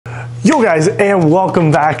Yo guys, and welcome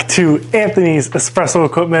back to Anthony's Espresso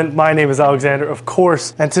Equipment. My name is Alexander, of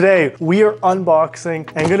course, and today we are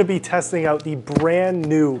unboxing and going to be testing out the brand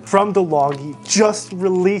new from DeLonghi, just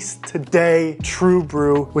released today,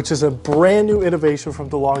 TrueBrew, which is a brand new innovation from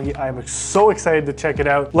DeLonghi. I am so excited to check it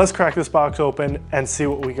out. Let's crack this box open and see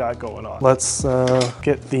what we got going on. Let's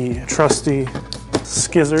get the trusty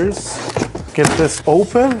skizzers. Get this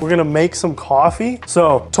open. We're gonna make some coffee.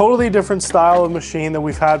 So totally different style of machine than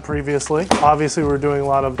we've had previously. Obviously we're doing a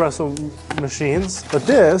lot of espresso machines, but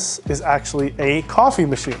this is actually a coffee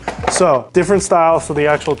machine. So different style, so the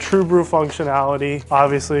actual TrueBrew functionality.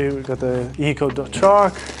 Obviously we've got the Eco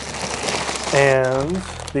Chalk and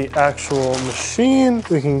the actual machine.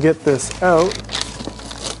 We can get this out.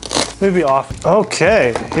 Maybe off.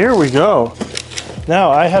 Okay, here we go.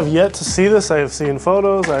 Now, I have yet to see this. I have seen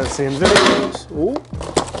photos, I have seen videos. Ooh.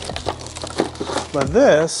 But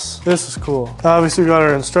this is cool. Obviously, we got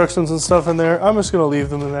our instructions and stuff in there. I'm just gonna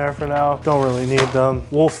leave them in there for now. Don't really need them.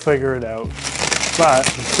 We'll figure it out. But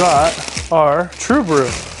we've got our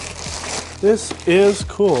TrueBrew. This is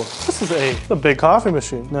cool. This is a big coffee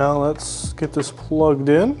machine. Now, let's get this plugged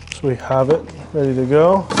in so we have it ready to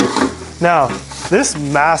go. Now, this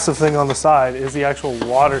massive thing on the side is the actual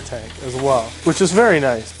water tank as well, which is very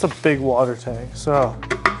nice. It's a big water tank. So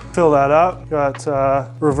fill that up. Got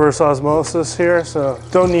reverse osmosis here, so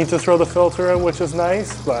don't need to throw the filter in, which is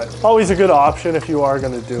nice, but always a good option if you are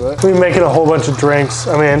gonna do it. We're making a whole bunch of drinks.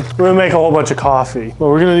 I mean, we're gonna make a whole bunch of coffee, but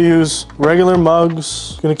we're gonna use regular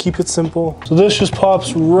mugs. Gonna keep it simple. So this just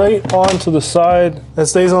pops right onto the side and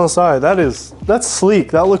stays on the side. That's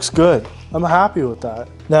sleek, that looks good. I'm happy with that.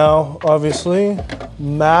 Now, obviously,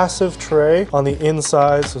 massive tray on the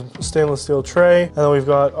inside, so stainless steel tray. And then we've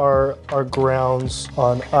got our grounds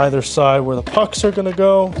on either side where the pucks are gonna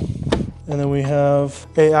go. And then we have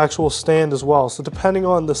an actual stand as well. So depending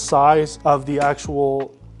on the size of the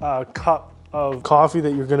actual cup of coffee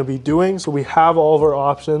that you're going to be doing. So we have all of our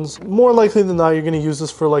options. More likely than not, you're going to use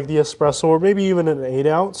this for like the espresso or maybe even an 8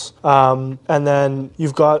 ounce. And then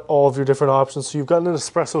you've got all of your different options. So you've got an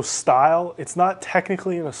Espresso-Style. It's not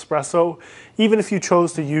technically an espresso. Even if you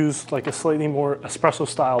chose to use like a slightly more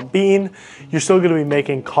Espresso-Style bean, you're still going to be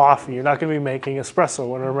making coffee. You're not going to be making espresso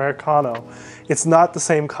or an Americano. It's not the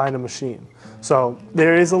same kind of machine. So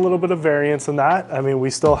there is a little bit of variance in that. I mean,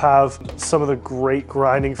 we still have some of the great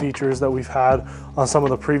grinding features that we've had on some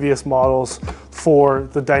of the previous models for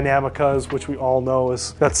the Dynamicas, which we all know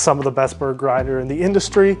that's some of the best bird grinder in the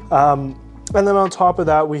industry. And then on top of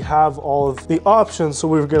that, we have all of the options. So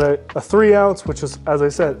we've got a 3 ounce, which is, as I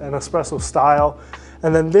said, an Espresso-Style.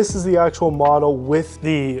 And then this is the actual model with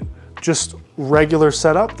the just regular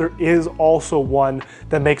setup. There is also one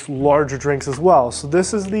that makes larger drinks as well. So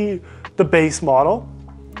this is the base model.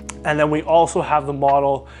 And then we also have the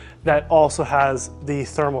model that also has the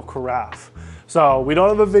thermal carafe. So we don't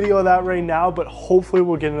have a video of that right now, but hopefully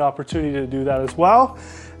we'll get an opportunity to do that as well.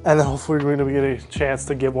 And then hopefully we're gonna get a chance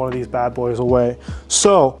to give one of these bad boys away.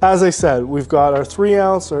 So as I said, we've got our 3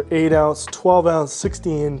 ounce, our 8 ounce, 12 ounce,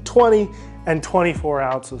 16, 20, and 24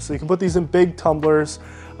 ounces. So you can put these in big tumblers.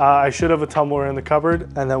 I should have a tumbler in the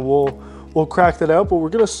cupboard, and then we'll crack that out, but we're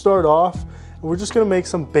gonna start off and we're just gonna make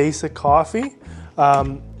some basic coffee.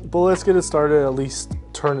 But let's get it started, at least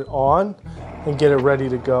turn it on and get it ready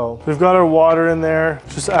to go. We've got our water in there.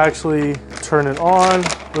 Just actually turn it on.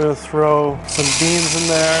 We're gonna throw some beans in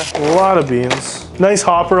there, a lot of beans. Nice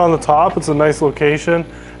hopper on the top, it's a nice location.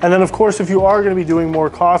 And then of course, if you are gonna be doing more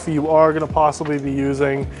coffee, you are gonna possibly be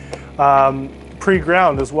using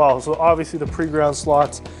pre-ground as well. So obviously the pre-ground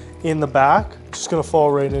slots in the back, just gonna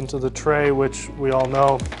fall right into the tray, which we all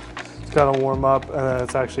know it's gotta warm up, and then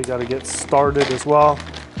it's actually gotta get started as well.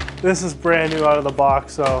 This is brand new out of the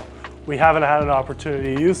box, so we haven't had an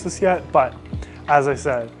opportunity to use this yet, but as I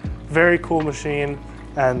said, very cool machine,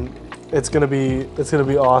 and it's gonna be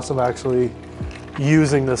awesome actually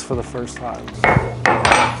using this for the first time.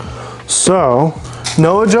 So,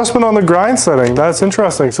 no adjustment on the grind setting. That's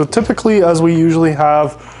interesting. So typically, as we usually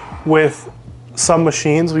have with some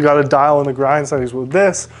machines, we got to dial in the grind settings. With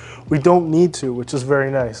this, we don't need to, which is very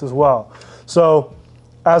nice as well. So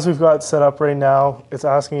as we've got set up right now, it's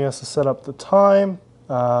asking us to set up the time.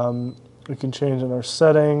 We can change in our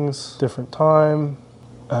settings, different time.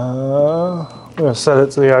 I'm gonna set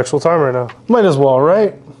it to the actual time right now. Might as well,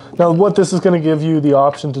 right? Now what this is gonna give you the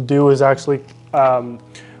option to do is actually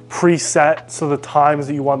preset, so the times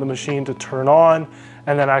that you want the machine to turn on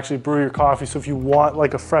and then actually brew your coffee. So if you want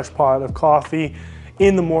like a fresh pot of coffee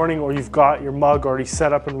in the morning, or you've got your mug already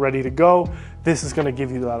set up and ready to go, this is gonna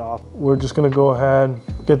give you that option. We're just gonna go ahead,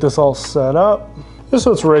 get this all set up, just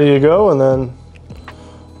so it's ready to go, and then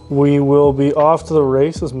we will be off to the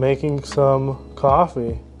races making some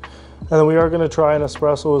coffee. And then we are gonna try an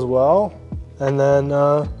espresso as well. And then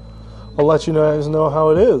I'll let you guys know how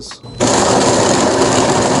it is.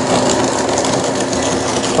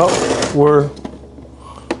 Oh, we're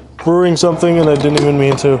brewing something and I didn't even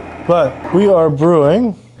mean to. But we are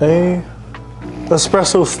brewing a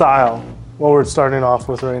Espresso-Style, what we're starting off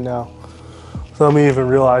with right now. So let me even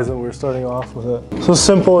realize that we're starting off with it. So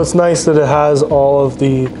simple, it's nice that it has all of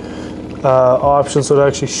the options, so it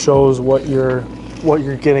actually shows what you're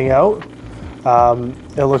getting out.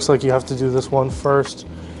 It looks like you have to do this one first,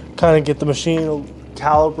 kind of get the machine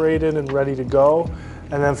calibrated and ready to go.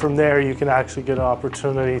 And then from there, you can actually get an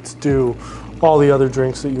opportunity to do all the other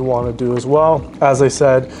drinks that you want to do as well. As I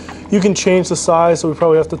said, you can change the size, so we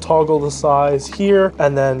probably have to toggle the size here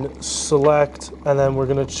and then select, and then we're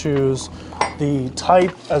going to choose the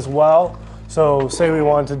type as well. So say we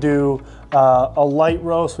want to do a light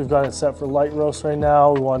roast, we've got it set for light roast right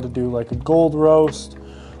now. We want to do like a gold roast,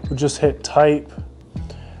 we'll just hit type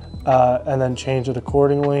and then change it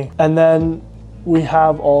accordingly. And then we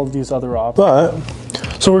have all of these other options.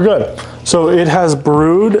 So we're good. So it has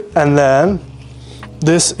brewed, and then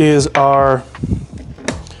this is our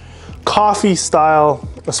coffee style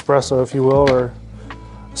espresso, if you will, or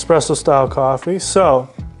espresso style coffee. So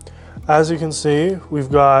as you can see,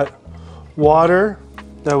 we've got water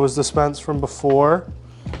that was dispensed from before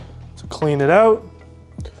to clean it out.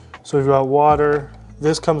 So we've got water.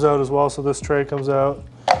 This comes out as well, so this tray comes out.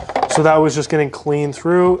 So that was just getting cleaned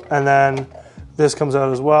through, and then this comes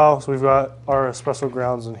out as well. So we've got our espresso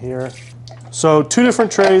grounds in here. So 2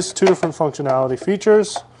 different trays, 2 different functionality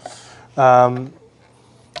features. And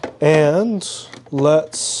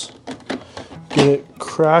let's get it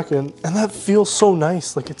cracking. And that feels so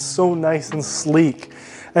nice. Like, it's so nice and sleek.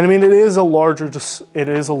 And I mean, it is a larger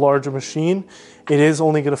machine. It is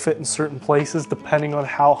only gonna fit in certain places depending on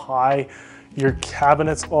how high your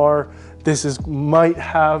cabinets are. This might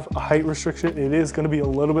have a height restriction. It is going to be a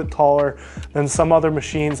little bit taller than some other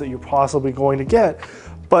machines that you're possibly going to get.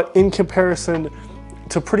 But in comparison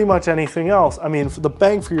to pretty much anything else, I mean, for the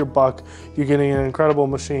bang for your buck, you're getting an incredible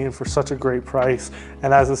machine for such a great price.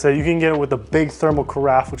 And as I said, you can get it with a big thermal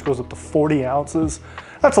carafe, which goes up to 40 ounces.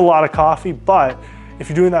 That's a lot of coffee, but if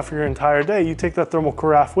you're doing that for your entire day, you take that thermal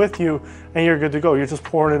carafe with you and you're good to go. You're just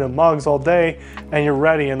pouring it in mugs all day and you're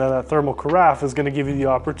ready. And then that thermal carafe is gonna give you the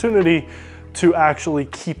opportunity to actually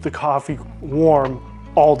keep the coffee warm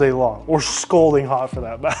all day long, or scalding hot for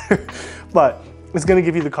that matter. But it's gonna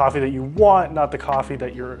give you the coffee that you want, not the coffee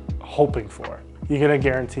that you're hoping for. You're gonna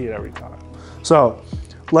guarantee it every time. So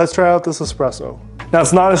let's try out this espresso. Now,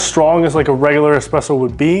 it's not as strong as like a regular espresso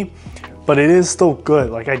would be, but it is still good.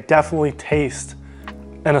 Like, I definitely taste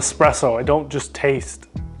an espresso. I don't just taste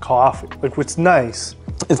coffee, like, what's nice.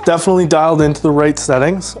 It's definitely dialed into the right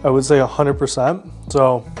settings. I would say 100%.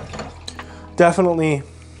 So definitely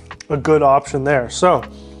a good option there. So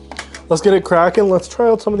let's get it cracking. Let's try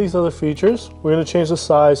out some of these other features. We're gonna change the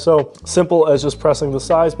size. So simple as just pressing the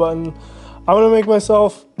size button. I'm gonna make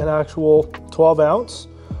myself an actual 12 ounce.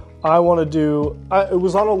 I wanna do, it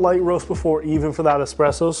was on a light roast before, even for that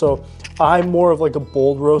espresso. So I'm more of like a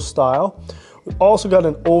bold roast style. We've also got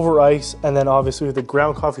an over ice, and then obviously the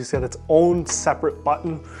ground coffee's got its own separate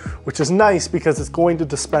button, which is nice because it's going to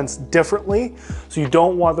dispense differently. So you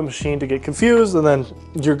don't want the machine to get confused, and then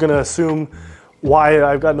you're gonna assume why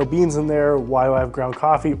I've got no beans in there, why do I have ground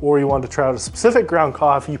coffee, or you want to try out a specific ground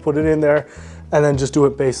coffee, you put it in there, and then just do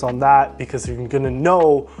it based on that, because you're gonna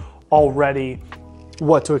know already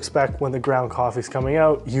what to expect when the ground coffee's coming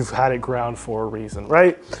out. You've had it ground for a reason,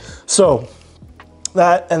 right? So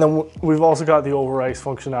that, and then we've also got the over ice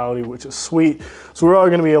functionality, which is sweet. So we're all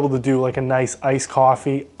gonna be able to do like a nice iced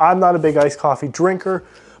coffee. I'm not a big iced coffee drinker,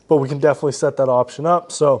 but we can definitely set that option up.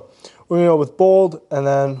 So we're gonna go with bold, and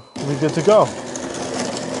then we're good to go.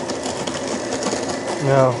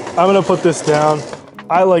 Now, I'm gonna put this down.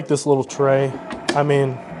 I like this little tray. I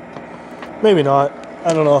mean, maybe not.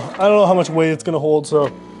 I don't know. I don't know how much weight it's gonna hold, so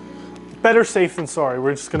better safe than sorry.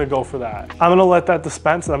 We're just gonna go for that. I'm gonna let that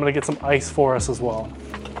dispense, and I'm gonna get some ice for us as well.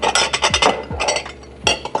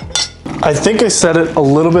 I think I set it a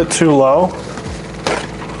little bit too low.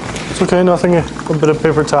 It's okay, nothing, a bit of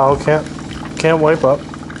paper towel can't wipe up.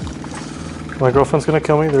 My girlfriend's gonna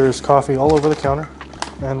kill me. There's coffee all over the counter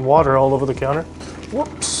and water all over the counter.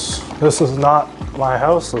 Whoops. This is not my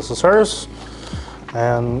house, this is hers.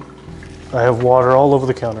 And I have water all over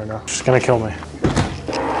the counter now. She's gonna kill me.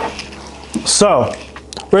 So,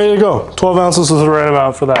 ready to go. 12 ounces is the right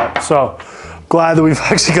amount for that. So, glad that we've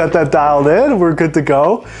actually got that dialed in. We're good to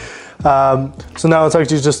go. So now it's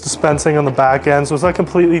actually just dispensing on the back end. So it's not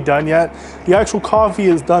completely done yet. The actual coffee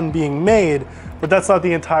is done being made, but that's not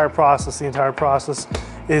the entire process. The entire process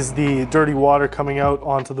is the dirty water coming out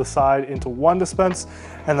onto the side into one dispense.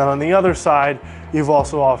 And then on the other side, you've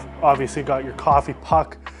also obviously got your coffee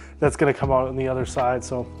puck that's gonna come out on the other side.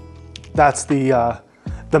 So that's the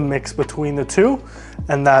mix between the two.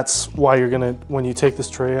 And that's why you're gonna, when you take this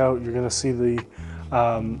tray out, you're gonna see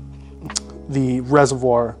the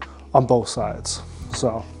reservoir on both sides.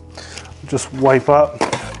 So just wipe up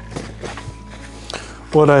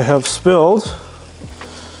what I have spilled,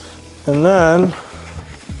 and then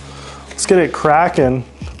let's get it cracking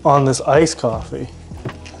on this iced coffee.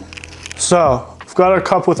 So we've got our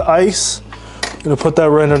cup with ice. I'm gonna put that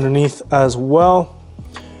right underneath as well.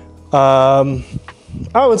 I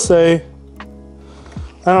would say,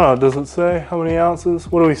 I don't know, does it say how many ounces?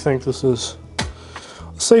 What do we think this is?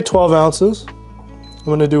 Let's say 12 ounces. I'm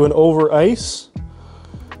gonna do an over ice,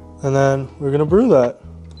 and then we're gonna brew that.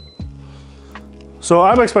 So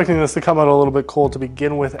I'm expecting this to come out a little bit cold to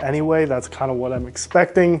begin with anyway. That's kind of what I'm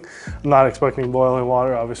expecting. I'm not expecting boiling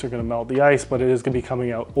water. Obviously gonna melt the ice, but it is gonna be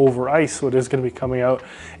coming out over ice. So it is gonna be coming out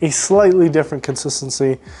a slightly different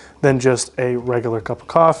consistency than just a regular cup of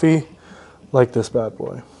coffee, like this bad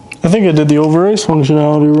boy. I think I did the over ice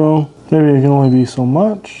functionality wrong. Maybe it can only be so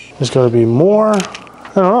much. There's gotta be more.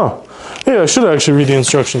 I don't know. Yeah, I should actually read the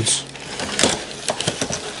instructions.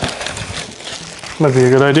 Might be a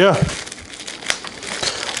good idea.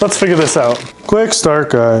 Let's figure this out. Quick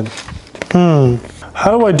start guide.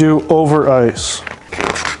 How do I do over ice?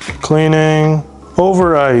 Cleaning,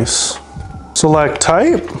 over ice. Select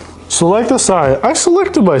type, select the size. I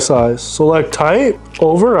selected my size. Select type,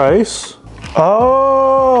 over ice.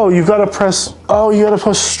 Oh, you gotta press, oh, you gotta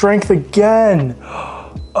push strength again.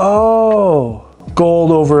 Oh,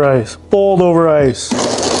 gold over ice, bold over ice.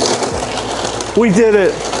 We did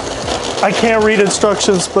it. I can't read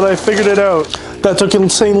instructions, but I figured it out. That took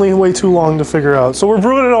insanely way too long to figure out. So we're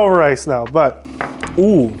brewing it over ice now, but,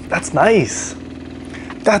 ooh, that's nice.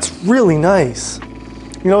 That's really nice.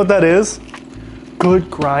 You know what that is? Good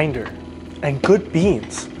grinder and good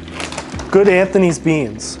beans. Good Anthony's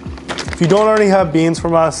beans. If you don't already have beans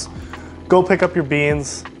from us, go pick up your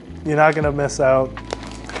beans. You're not gonna miss out.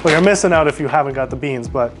 Well, you're missing out if you haven't got the beans,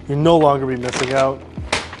 but you'll no longer be missing out.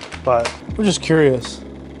 But I'm just curious.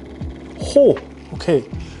 Oh, okay,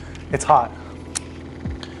 it's hot.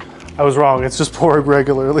 I was wrong, it's just poured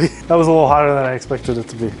regularly. That was a little hotter than I expected it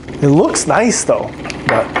to be. It looks nice though,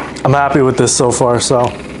 but I'm happy with this so far, so.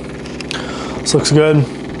 This looks good.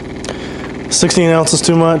 16 ounces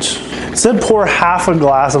too much. It said pour half a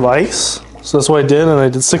glass of ice, so that's what I did, and I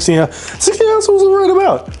did 16 ounces. 16 ounces was the right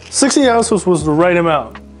amount. 16 ounces was the right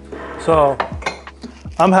amount. So,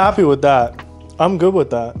 I'm happy with that. I'm good with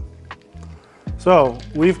that. So,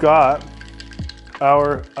 we've got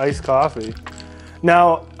our iced coffee.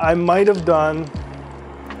 Now, I might have done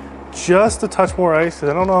just a touch more ice, because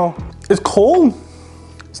I don't know. It's cold.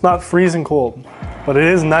 It's not freezing cold, but it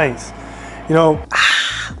is nice. You know,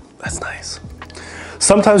 that's nice.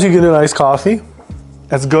 Sometimes you get an iced coffee.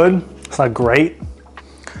 That's good. It's not great.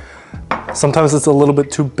 Sometimes it's a little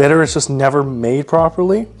bit too bitter. It's just never made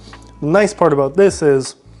properly. The nice part about this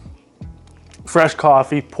is fresh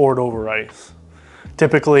coffee poured over ice.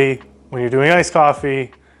 Typically, when you're doing iced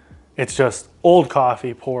coffee, it's just old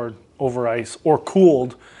coffee poured over ice or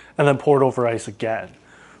cooled and then poured over ice again,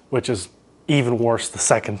 which is even worse the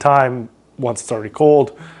second time once it's already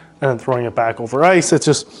cold and then throwing it back over ice.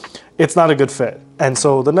 It's not a good fit. And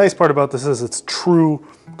so the nice part about this is it's true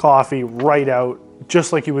coffee right out,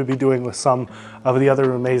 just like you would be doing with some of the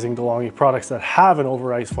other amazing DeLonghi products that have an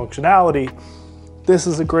over ice functionality. This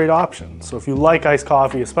is a great option. So if you like iced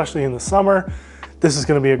coffee, especially in the summer, this is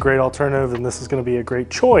gonna be a great alternative, and this is gonna be a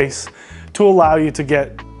great choice to allow you to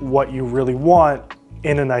get what you really want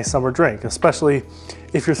in a nice summer drink, especially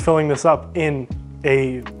if you're filling this up in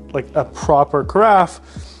a proper carafe.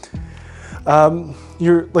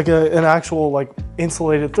 You're like an actual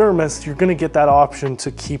insulated thermos, you're gonna get that option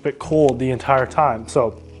to keep it cold the entire time.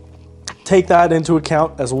 So take that into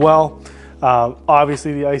account as well.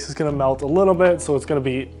 Obviously the ice is gonna melt a little bit, so it's gonna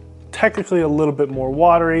be technically a little bit more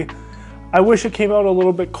watery. I wish it came out a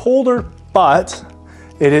little bit colder, but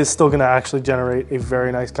it is still gonna actually generate a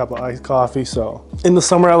very nice cup of iced coffee. So in the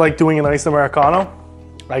summer, I like doing an iced Americano.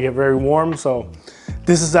 I get very warm, so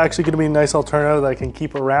this is actually gonna be a nice alternative that I can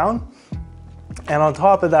keep around. And on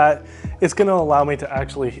top of that, it's gonna allow me to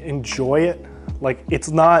actually enjoy it. Like it's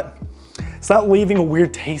not leaving a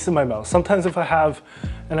weird taste in my mouth. Sometimes if I have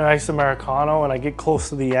an iced Americano and I get close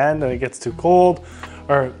to the end and it gets too cold,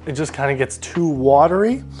 or it just kind of gets too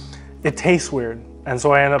watery, it tastes weird. And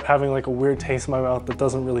so I end up having like a weird taste in my mouth that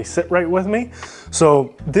doesn't really sit right with me.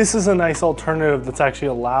 So this is a nice alternative that's actually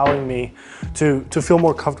allowing me to feel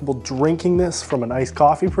more comfortable drinking this from an iced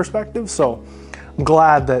coffee perspective. So I'm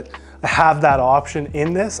glad that I have that option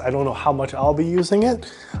in this. I don't know how much I'll be using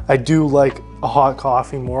it. I do like a hot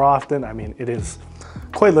coffee more often. I mean, it is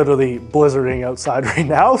quite literally blizzarding outside right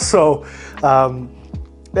now. So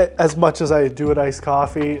as much as I do it iced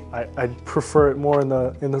coffee, I prefer it more in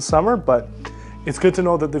the summer, but it's good to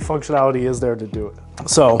know that the functionality is there to do it.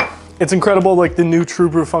 So it's incredible, like the new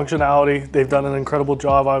TrueBrew functionality. They've done an incredible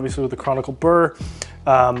job, obviously, with the Chronicle Burr,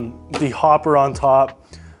 the hopper on top.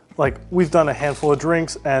 Like, we've done a handful of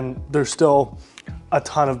drinks and there's still a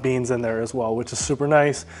ton of beans in there as well, which is super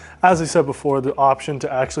nice. As I said before, the option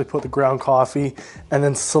to actually put the ground coffee and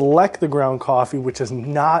then select the ground coffee, which is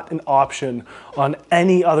not an option on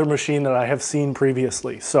any other machine that I have seen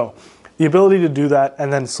previously. So the ability to do that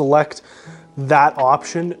and then select that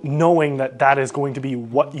option, knowing that that is going to be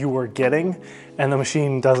what you are getting, and the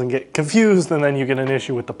machine doesn't get confused and then you get an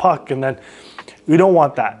issue with the puck, and then we don't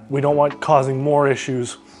want that. We don't want causing more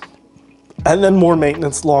issues and then more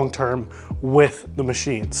maintenance long-term with the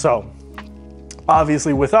machine. So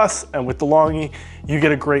obviously with us and with DeLonghi, you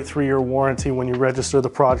get a great 3-year warranty when you register the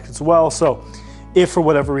product as well. So if for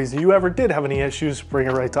whatever reason you ever did have any issues, bring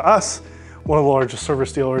it right to us, one of the largest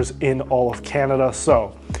service dealers in all of Canada.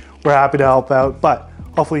 So we're happy to help out, but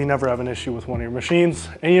hopefully you never have an issue with one of your machines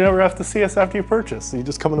and you never have to see us after you purchase. So you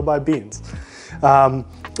just come in to buy beans.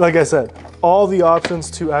 Like I said, all the options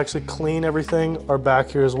to actually clean everything are back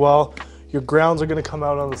here as well. Your grounds are gonna come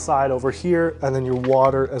out on the side over here, and then your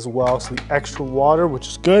water as well. So the extra water, which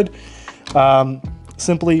is good.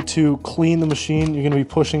 Simply to clean the machine, you're gonna be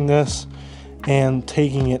pushing this and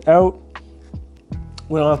taking it out.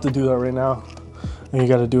 We don't have to do that right now. And you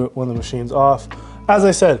gotta do it when the machine's off. As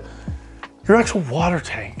I said, your actual water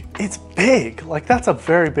tank, it's big. Like, that's a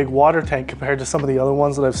very big water tank compared to some of the other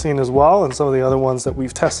ones that I've seen as well, and some of the other ones that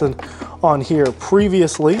we've tested on here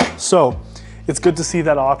previously. So it's good to see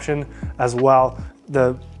that option as well,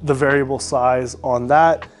 the variable size on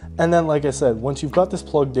that. And then, like I said, once you've got this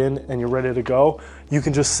plugged in and you're ready to go, you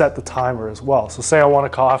can just set the timer as well. So say I want a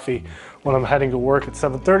coffee when I'm heading to work at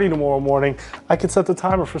 7:30 tomorrow morning, I can set the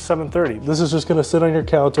timer for 7:30. This is just gonna sit on your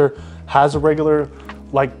counter, has a regular,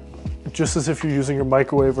 like, just as if you're using your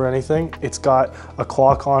microwave or anything. It's got a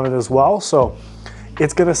clock on it as well. So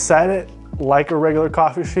it's gonna set it like a regular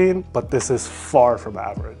coffee machine, but this is far from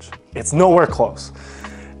average. It's nowhere close.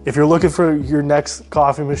 If you're looking for your next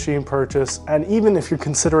coffee machine purchase, and even if you're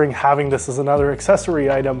considering having this as another accessory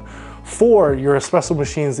item for your espresso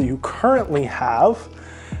machines that you currently have,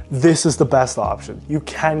 this is the best option. You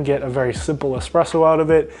can get a very simple espresso out of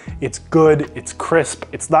it. It's good, it's crisp.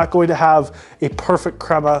 It's not going to have a perfect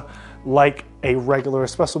crema like a regular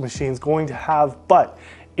espresso machine is going to have, but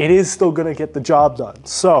it is still gonna get the job done.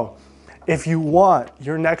 So if you want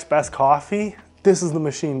your next best coffee, this is the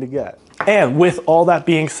machine to get. And with all that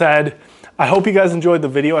being said, I hope you guys enjoyed the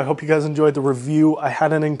video. I hope you guys enjoyed the review. I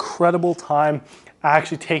had an incredible time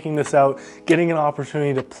actually taking this out, getting an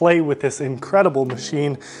opportunity to play with this incredible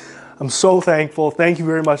machine. I'm so thankful. Thank you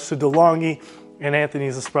very much to DeLonghi and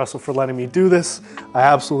Anthony's Espresso for letting me do this. I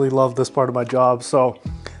absolutely love this part of my job. So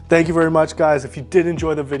thank you very much, guys. If you did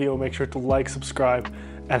enjoy the video, make sure to like, subscribe,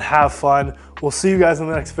 and have fun. We'll see you guys in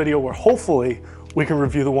the next video where hopefully we can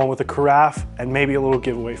review the one with the carafe and maybe a little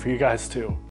giveaway for you guys too.